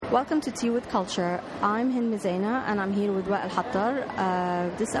Welcome to Tea with Culture. I'm Hind Mizena and I'm here with Wael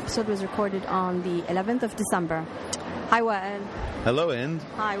Hattar. This episode was recorded on the 11th of December. Hi, Wael. Hello, Hind.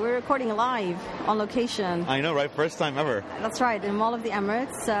 Hi, we're recording live on location. I know, right? First time ever. That's right, in Mall of the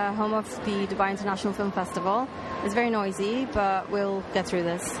Emirates, home of the Dubai International Film Festival. It's very noisy, but we'll get through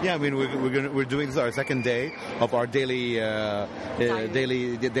this. Yeah, I mean, we're doing this our second day of our daily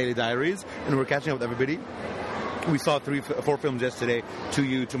diaries, and we're catching up with everybody. We saw 4 films yesterday, to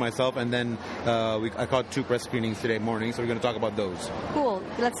you, to myself, and then I caught 2 press screenings today morning, so we're going to talk about those. Cool.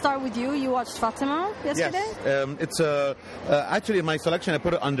 Let's start with you. You watched Fatima yesterday? Yes. It's actually in my selection, I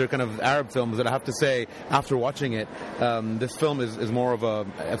put it under kind of Arab films, and I have to say, after watching it, this film is more of a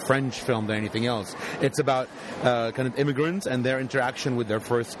French film than anything else. It's about kind of immigrants and their interaction with their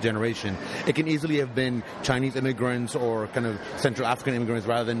first generation. It can easily have been Chinese immigrants or kind of Central African immigrants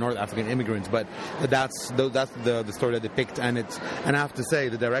rather than North African immigrants, but that's the story that they picked, and I have to say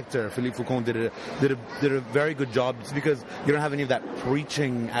the director Philippe Faucon did a very good job. It's because you don't have any of that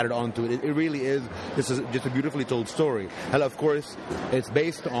preaching added onto it. It really is just a beautifully told story. And of course, it's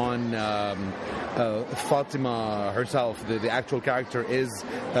based on Fatima herself. The actual character is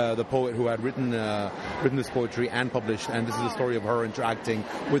the poet who had written this poetry and published, and this is the story of her interacting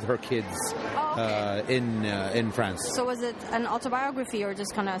with her kids in France. So was it an autobiography or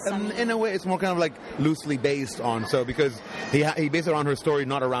just kind of in a way, it's more kind of like loosely based on, so because he based it on her story,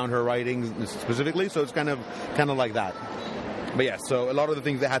 not around her writings specifically, so it's kind of like that. But yeah, so a lot of the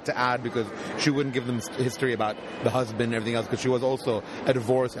things they had to add because she wouldn't give them history about the husband and everything else, because she was also a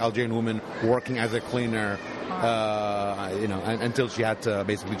divorced Algerian woman working as a cleaner, until she had to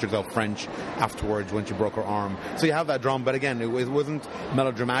basically teach herself French afterwards when she broke her arm. So you have that drama, but again, it wasn't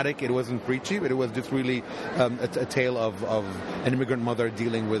melodramatic, it wasn't preachy, but it was just really a tale of an immigrant mother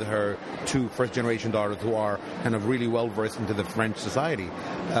dealing with her 2 first-generation daughters who are kind of really well-versed into the French society,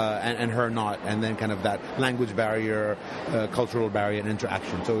 and her not, and then kind of that language barrier, cultural barrier and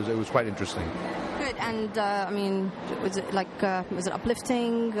interaction. So it was quite interesting. Good. And was it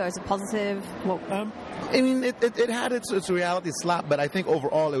uplifting or was it positive? It had its reality slap, but I think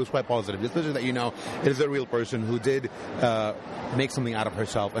overall it was quite positive. Especially that it is a real person who did make something out of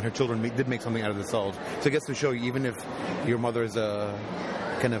herself, and her children did make something out of themselves. So it gets to show you, even if your mother is a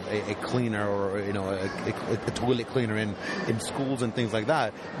kind of a cleaner or a toilet cleaner in schools and things like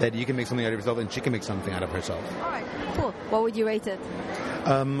that you can make something out of yourself, and she can make something out of herself. All right, cool. What would you rate it?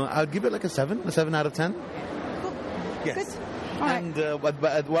 I'd give it like a 7 out of 10. Cool. Yes. Good. All right. And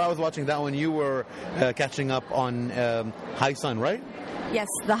but while I was watching that one, you were catching up on High Sun, right? Yes,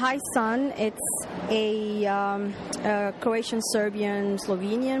 The High Sun. It's a Croatian, Serbian,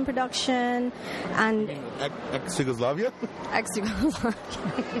 Slovenian production, and ex-Yugoslavia. Ex-Yugoslavia.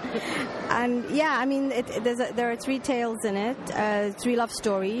 And yeah, there are 3 tales in it, 3 love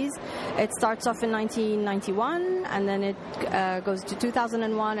stories. It starts off in 1991, and then it goes to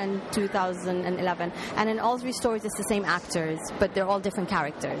 2001 and 2011. And in all 3 stories, it's the same actors, but they're all different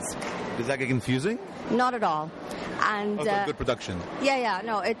characters. Does that get confusing? Not at all. And good production. Yeah.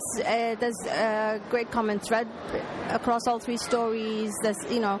 No, there's a great common thread across all 3 stories. There's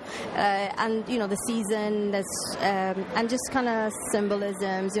the season. There's and just kind of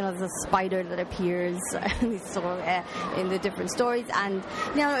symbolisms. There's a spider that appears in the different stories, and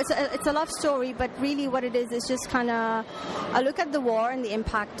it's a love story. But really, what it is just kind of a look at the war and the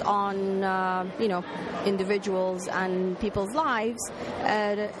impact on individuals and people's lives.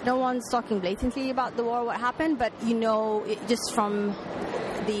 No one's talking blatantly about the war, what happened, but just from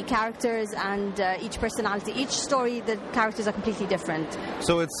the characters and each personality, each story, the characters are completely different.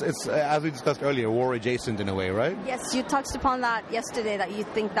 So it's as we discussed earlier, war adjacent in a way, right? Yes, you touched upon that yesterday, that you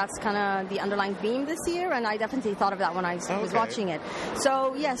think that's kind of the underlying theme this year, and I definitely thought of that when I was watching it.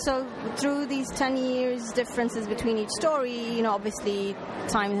 So so through these 10 years differences between each story, obviously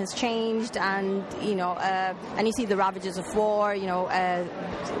time has changed, and and you see the ravages of war,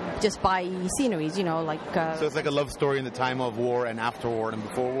 just by sceneries, So it's like a love story in the time of war and after war and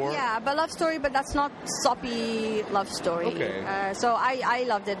before war? Yeah, but love story, but that's not soppy love story. Okay. So I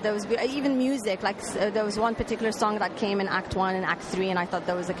loved it. There was even music, there was one particular song that came in Act 1 and Act 3, and I thought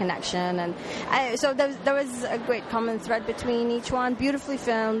there was a connection. And so there was a great common thread between each one. Beautifully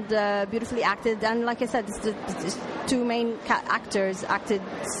filmed, beautifully acted, and like I said, the 2 main actors acted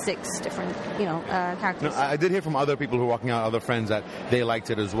 6 different, characters. No, I did hear from other people who were walking out, other friends, that they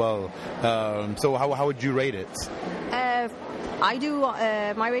liked it as well. So how would you rate it? I do,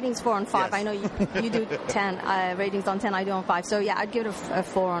 my rating's 4 on 5. Yes. I know you do 10 ratings on 10, I do on 5. So yeah, I'd give it a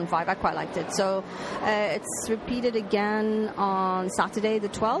 4 on 5. I quite liked it. So it's repeated again on Saturday the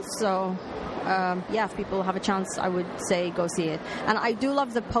 12th, so yeah, if people have a chance, I would say go see it. And I do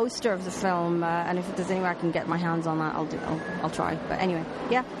love the poster of the film, and if there's anywhere I can get my hands on that, I'll try. But anyway,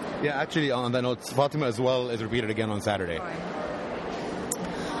 yeah. Yeah, actually, on that note, Fatima as well is repeated again on Saturday.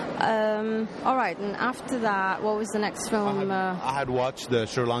 All right, and after that, what was the next film? I had watched the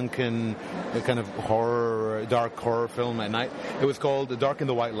Sri Lankan kind of dark horror film at night. It was called Dark in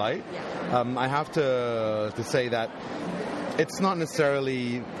the White Light. Yeah. I have to say that it's not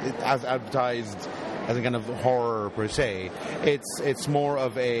necessarily as advertised as a kind of horror per se. It's more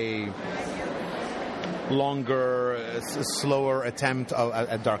of a longer, slower attempt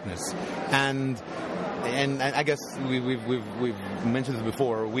at darkness, and I guess we've mentioned this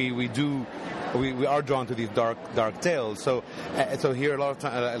before. We are drawn to these dark tales. So here a lot of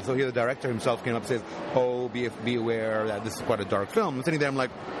time. So here the director himself came up and says, "Oh, be aware that this is quite a dark film." I'm sitting there, I'm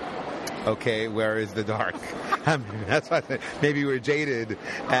like, okay, where is the dark? I mean, that's why I said maybe we're jaded,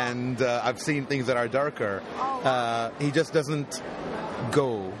 and I've seen things that are darker. He just doesn't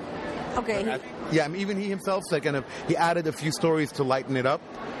go. Okay. Yeah, I mean, even he himself said he added a few stories to lighten it up.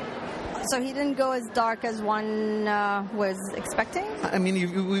 So he didn't go as dark as one was expecting? I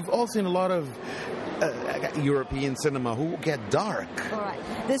mean, we've all seen a lot of European cinema who get dark. All right.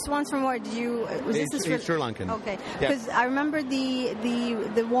 This one's from where? Was this Sri Lankan. Okay. Because I remember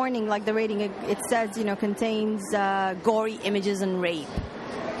the warning, like the rating, it says, contains gory images and rape.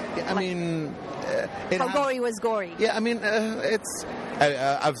 I mean... How gory was gory? Yeah, I mean, it's...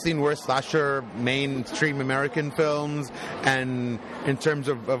 I've seen worse slasher mainstream American films, and in terms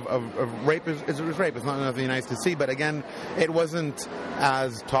of rape, it was rape. It's not nothing nice to see, but again, it wasn't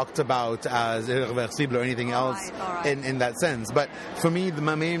as talked about as Irreversible or anything else in that sense. But for me,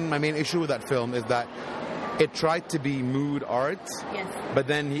 my main issue with that film is that it tried to be mood art, but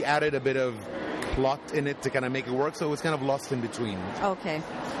then he added a bit of plot in it to kind of make it work, so it was kind of lost in between. Okay,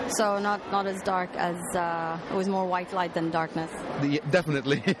 so not as dark as it was more white light than darkness.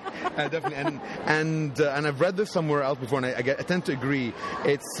 Definitely, definitely, and I've read this somewhere else before, and I tend to agree.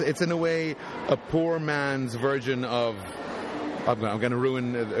 It's in a way a poor man's version of. I'm going to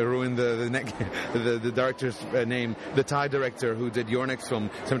ruin the director's name. The Thai director who did your next film,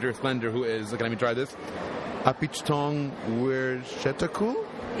 Cemetery of Splendor, who is. Let me try this. Apichatpong Weerasethakul.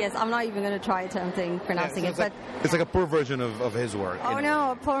 Yes, I'm not even going to try attempting pronouncing it, but it's like a poor version of his work. Oh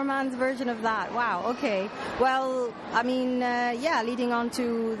no, a poor man's version of that. Wow. Okay. Well, I mean, leading on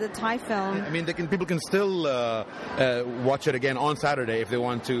to the Thai film. I mean, people can still watch it again on Saturday if they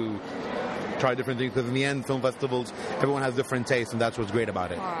want to try different things. Because in the end, film festivals, everyone has different tastes, and that's what's great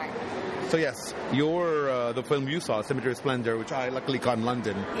about it. All right. So yes, the film you saw, Cemetery of Splendor, which I luckily caught in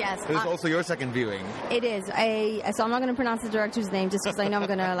London. Yes. It was also your second viewing. It is. So I'm not going to pronounce the director's name just because I know I'm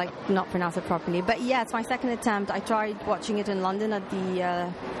going to not pronounce it properly. But yeah, it's my second attempt. I tried watching it in London at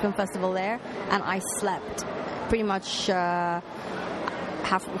the film festival there, and I slept pretty much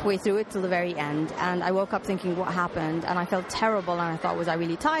halfway through it till the very end, and I woke up thinking what happened, and I felt terrible, and I thought, was I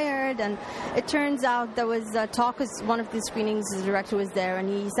really tired? And it turns out there was talk, because one of the screenings the director was there, and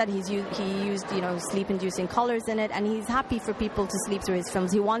he said he used sleep-inducing colors in it, and he's happy for people to sleep through his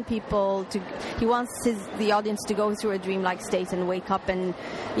films. He wants the audience to go through a dreamlike state and wake up and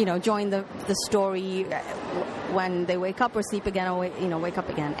join the story when they wake up, or sleep again, or wake up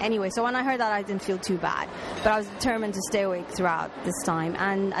again. Anyway, so when I heard that, I didn't feel too bad, but I was determined to stay awake throughout this time,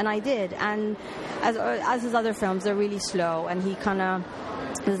 and I did. And as his other films, they're really slow, and he kind of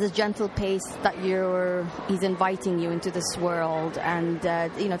there's this gentle pace that he's inviting you into this world, and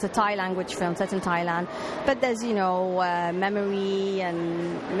it's a Thai language film set in Thailand, but there's memory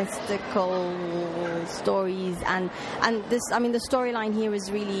and mystical stories, and this, I mean, the storyline here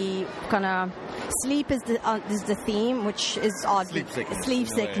is really kind of sleep is the theme, which is odd. Sleep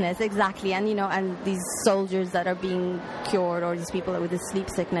sickness, exactly, and and these soldiers that are being cured, or these people with this sleep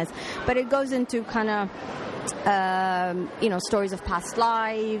sickness, but it goes into kind of stories of past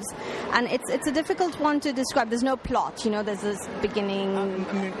lives, and it's a difficult one to describe. There's no plot, there's this beginning.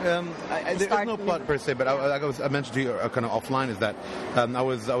 There's no plot per se, but I mentioned to you kind of offline is that I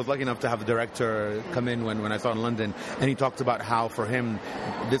was lucky enough to have the director come in when I saw in London, and he talked about how for him,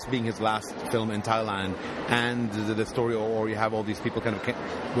 this being his last film in Thailand, and the story, or you have all these people kind of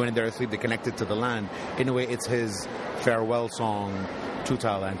going in there asleep, they're connected to the land. In a way, it's his farewell song to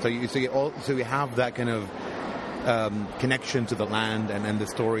Thailand. So you have that kind of connection to the land and the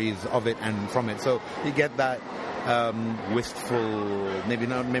stories of it and from it. So you get that wistful, maybe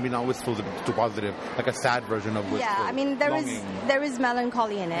not wistful too positive, like a sad version of wistful. Yeah, I mean there is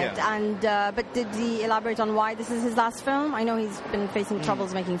melancholy in it, and but did he elaborate on why this is his last film? I know he's been facing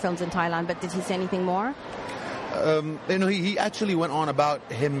troubles making films in Thailand, but did he say anything more? he actually went on about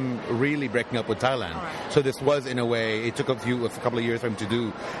him really breaking up with Thailand. Right. So this was, in a way, it took a couple of years for him to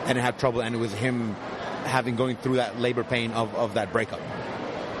do, and it had trouble, and it was him going through that labor pain of that breakup.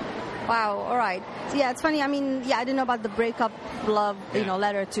 Wow, all right. Yeah, it's funny. I mean, I didn't know about the breakup love,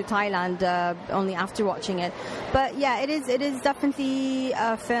 letter to Thailand only after watching it. But yeah, it is definitely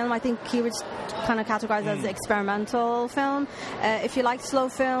a film. I think he was kind of categorized as an experimental film. If you like slow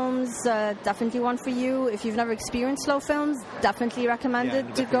films, definitely one for you. If you've never experienced slow films, definitely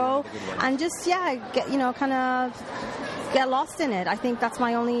recommended to go. And just, get lost in it. I think that's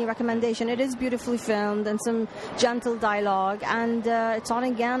my only recommendation. It is beautifully filmed and some gentle dialogue, and it's on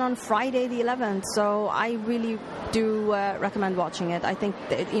again on Friday the 11th. So I really do recommend watching it. I think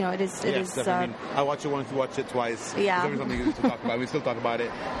it is. I watched it once, we watched it twice. Yeah, there's something to talk about. We still talk about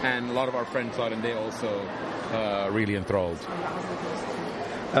it, and a lot of our friends saw it, and they also really enthralled.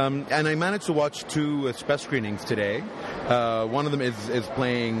 And I managed to watch 2 press screenings today. One of them is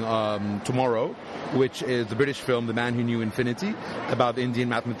playing tomorrow, which is the British film The Man Who Knew Infinity, about the Indian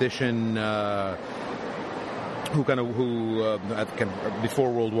mathematician who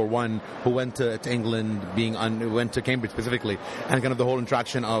before World War I, who went to England, went to Cambridge specifically, and kind of the whole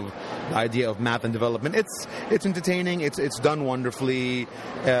interaction of the idea of math and development. It's entertaining. It's done wonderfully.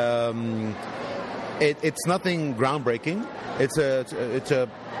 It's nothing groundbreaking.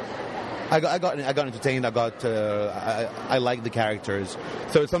 I got entertained. I like the characters.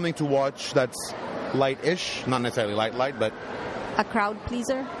 So it's something to watch that's light-ish, not necessarily light, but a crowd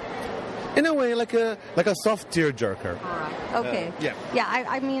pleaser. In a way, like a soft tearjerker. Okay.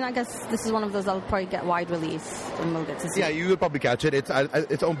 I mean, I guess this is one of those that'll probably get wide release, and we'll get to see. Yeah, you will probably catch it. But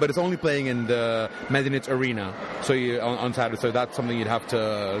it's only playing in the Medinit Arena, so on Saturday. So that's something you'd have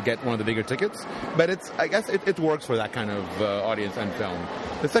to get one of the bigger tickets. But I guess it works for that kind of audience and film.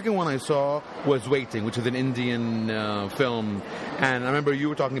 The second one I saw was Waiting, which is an Indian film, and I remember you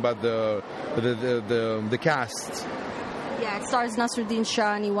were talking about the cast. Yeah, it stars Nasruddin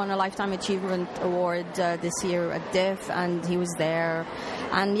Shah, and he won a Lifetime Achievement Award this year at DIF, and he was there.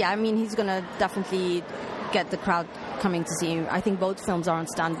 And yeah, I mean, he's going to definitely get the crowd coming to see him. I think both films are on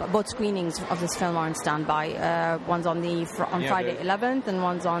standby. Both screenings of this film are on standby. One's on Friday 11th, and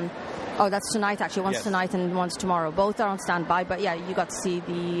one's on... Oh, that's tonight, actually. One's tonight and one's tomorrow. Both are on standby, but yeah, you got to see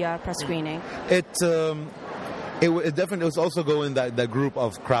the press screening. It definitely was also going that group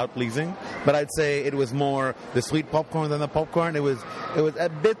of crowd pleasing, but I'd say it was more the sweet popcorn than the popcorn. It was a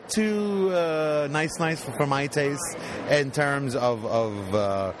bit too nice for my taste in terms of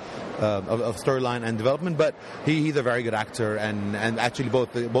storyline and development. But he's a very good actor, and actually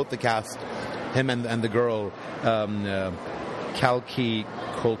both the cast, him and the girl, Kalki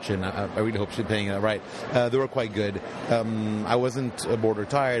Kulchin, I really hope she's saying that right. They were quite good. I wasn't bored or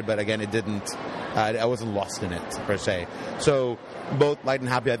tired, but again, it didn't. I wasn't lost in it per se. So both light and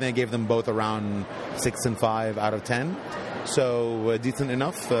happy. I think I gave them both around 6 and 5 out of 10. So decent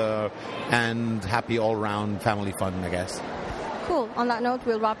enough and happy all round family fun, I guess. Cool. On that note,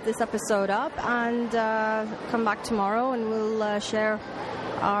 we'll wrap this episode up and come back tomorrow, and we'll share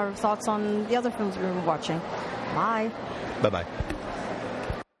our thoughts on the other films we were watching. Bye. Bye-bye.